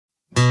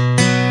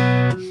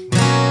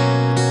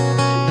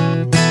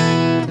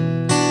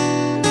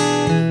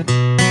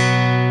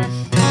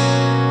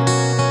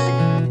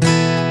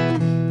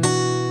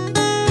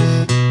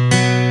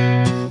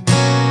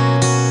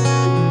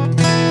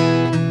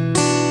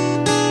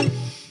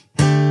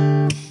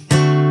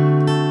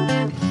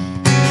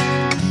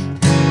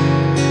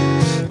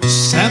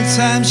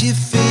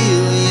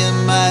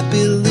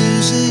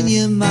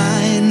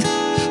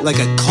like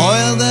a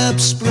coiled up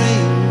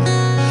spring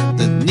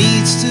that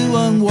needs to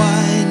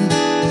unwind.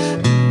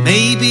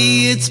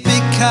 Maybe it's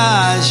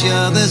because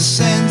you're the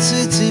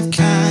sensitive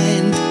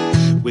kind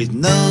with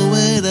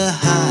nowhere to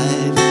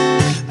hide,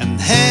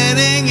 and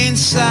heading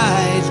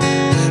inside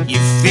you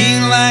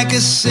feel like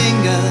a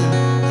singer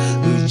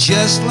who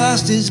just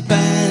lost his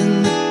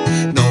band.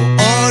 No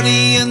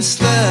audience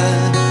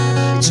there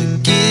to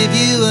give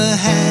you a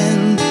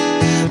hand,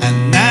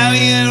 and now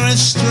you're a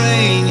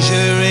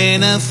stranger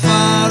in a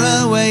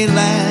faraway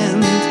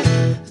land.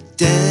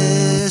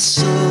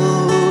 Desolation.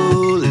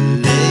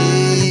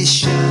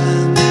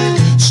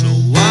 So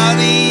what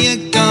are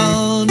you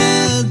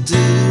gonna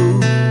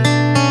do?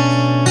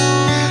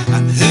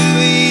 And who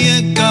are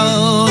you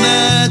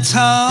gonna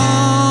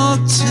talk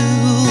to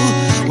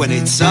when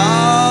it's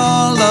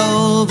all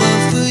over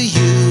for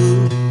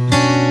you?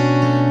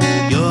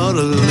 You're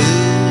a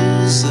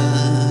loser,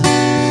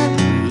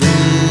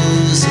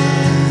 loser.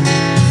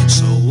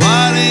 So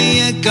what are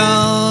you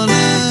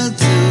gonna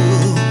do?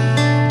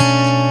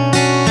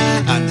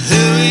 And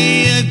who are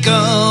you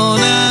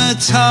gonna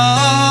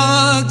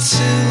talk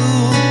to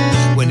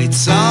when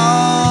it's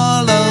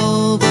all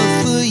over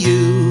for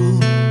you?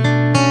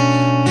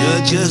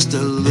 You're just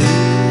a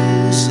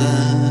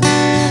loser,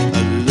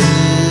 a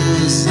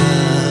loser.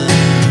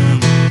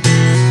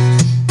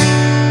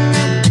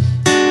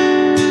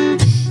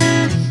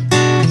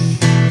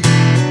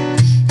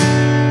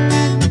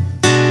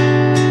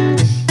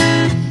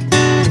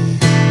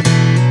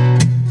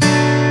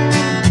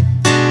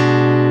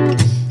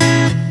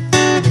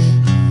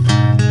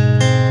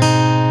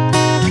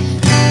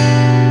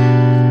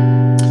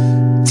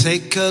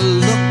 Take a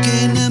look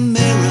in the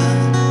mirror,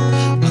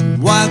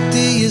 and what do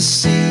you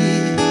see?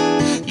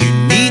 You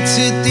need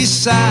to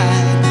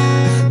decide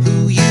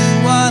who you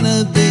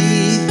wanna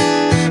be,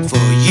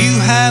 for you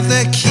have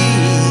the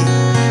key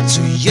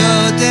to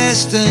your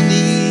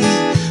destiny.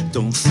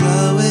 Don't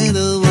throw it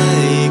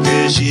away,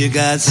 'cause you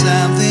got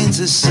something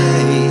to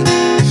say.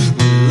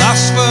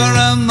 Lost for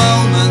a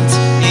moment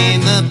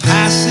in the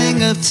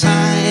passing of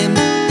time,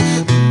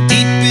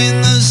 deep in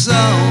the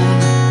zone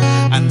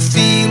and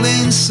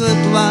feeling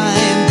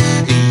sublime.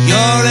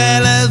 Your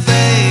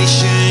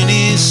elevation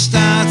is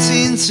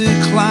starting to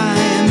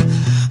climb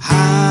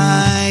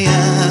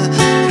higher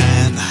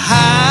and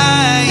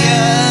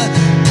higher.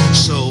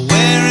 So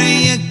where are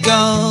you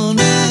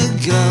gonna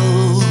go?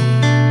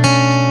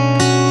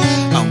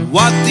 And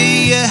what do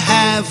you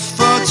have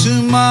for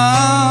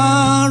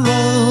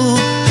tomorrow?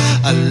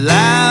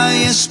 Allow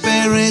your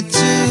spirit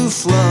to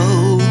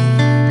flow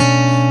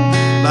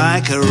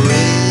like a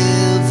river.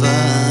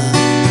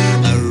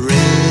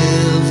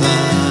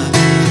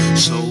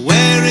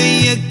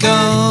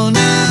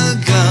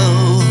 Gonna go,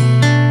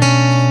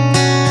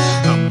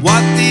 and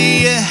what do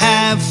you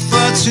have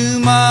for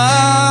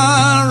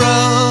tomorrow?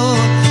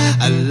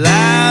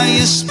 Allow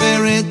your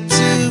spirit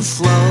to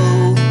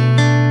flow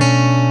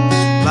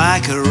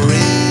like a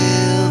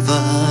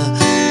river,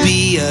 be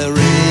a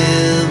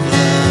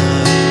river.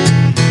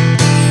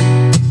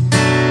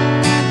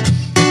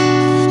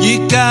 You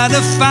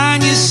gotta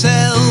find yourself